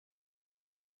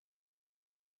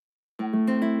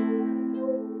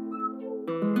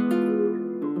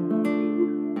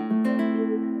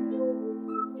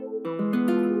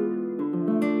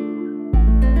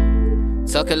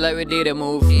Talking like we did a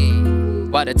move.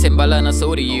 Why the Timberland I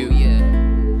sold to you?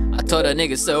 I told a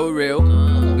nigga so real.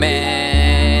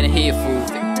 Man, he a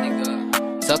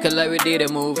fool. Talking like we did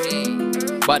a move.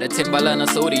 Why the Timberland I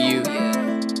sold to you?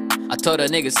 I told a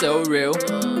nigga so real.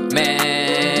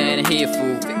 Man, he a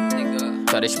fool.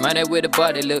 Childish minded with a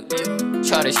body look.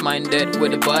 Childish minded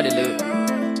with a body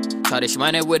look. Childish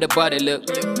minded with a body look.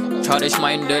 Childish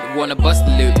minded wanna bust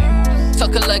the loop.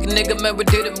 Talking like a nigga, man, we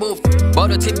didn't move. Bought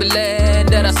a Timberland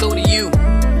that I sold to you.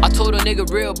 I told a nigga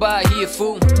real bye, he a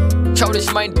fool.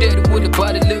 Childish minded with a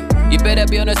body look. You better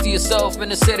be honest to yourself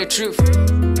and say the truth.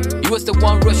 You was the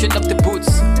one rushing up the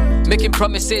boots, making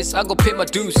promises, I go pay my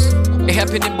dues. It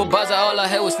happened in Bombaza, all I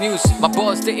had was news. My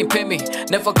boss didn't pay me,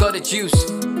 never got the juice.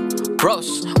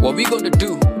 Bros, what we gonna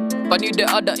do? I need the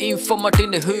other informant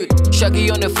in the hood.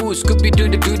 Shaggy on the food, Scooby do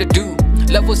the do.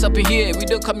 Levels up in here, we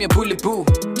don't come here bully boo.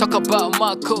 Talk about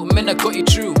my code, man, I got it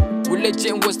true.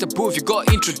 Religion was the proof, you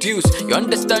got introduced. You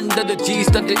understand that the G's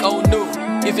that they all know.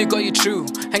 If you got it true,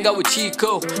 hang out with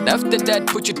Chico. Now after that,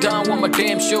 put you down on my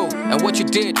damn show. And what you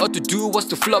did, all to do was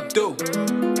to flop though.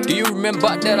 Do you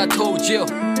remember that I told you?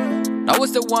 I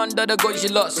was the one that I got you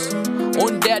lost.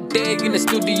 On that day in the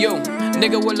studio,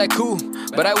 nigga was like cool,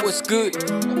 but I was good.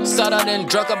 Sat out and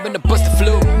drunk up in the bust the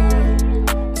flow.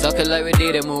 Talking like we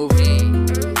did a move.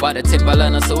 Why the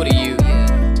Timberland I sold to you?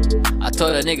 I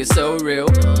told a nigga so real.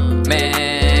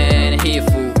 Man, he a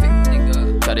fool.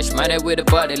 Childish minded with a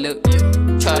body look.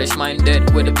 Childish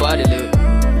minded with a body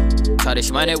look. Childish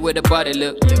minded with a body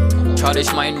look.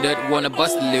 Childish minded wanna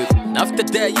bust the loop. After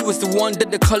that, you was the one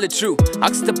that they call it true.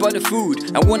 Asked about the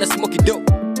food and wanna smoke it dope.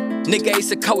 Nigga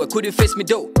is a coward, couldn't face me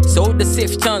though. So the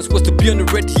safe chance was to be on the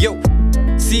radio.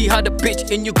 See how the bitch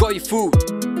in you got your food.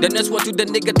 Then next one to the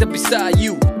nigga that beside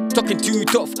you. Talking too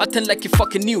tough, acting like you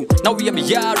fucking new. Now we am a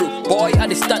yaro, boy, I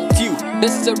understand you.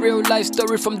 This is a real life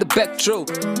story from the back row.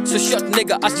 So shut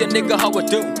nigga, ask your nigga how I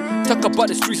do. Talk about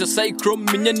the streets of Cychrome,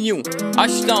 minion you.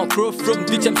 Ashdown, crow from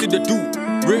Ditcham to the do.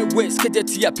 Railways,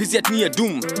 Kejetia, Pizet near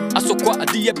doom. Asokwa,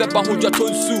 Adia Beba, Honja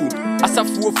Tonsu.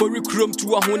 Asafu for Rikrum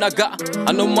to a Honaga.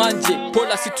 Ano manje,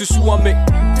 Pola to Swame.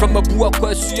 From a Bua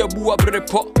Kwasuya Bua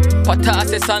Brepo.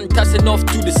 Patase Santas and off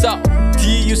to the south.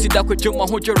 You see that with your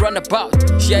mahoja run about.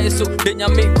 She is so then you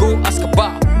make go ask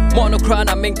about. Monocron,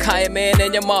 I mean Kai man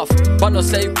in your mouth. But no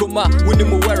say Kuma, when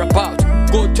you wear about.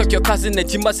 Go check your cousin and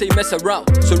Jima say mess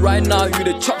around. So right now you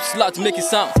the chop slot make it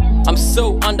sound. I'm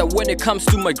so under when it comes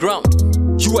to my ground.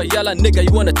 You a yalla nigga,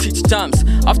 you wanna teach times.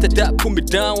 After that, put me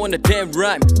down on a damn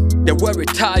rhyme. Then where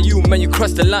retire you, man, you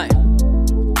cross the line.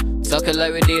 Talking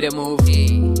like we did a move.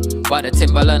 Why the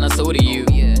Timberland I sold to you?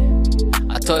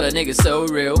 I told a nigga so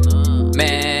real.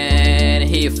 Man,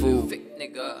 he a fool.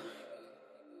 Nigga.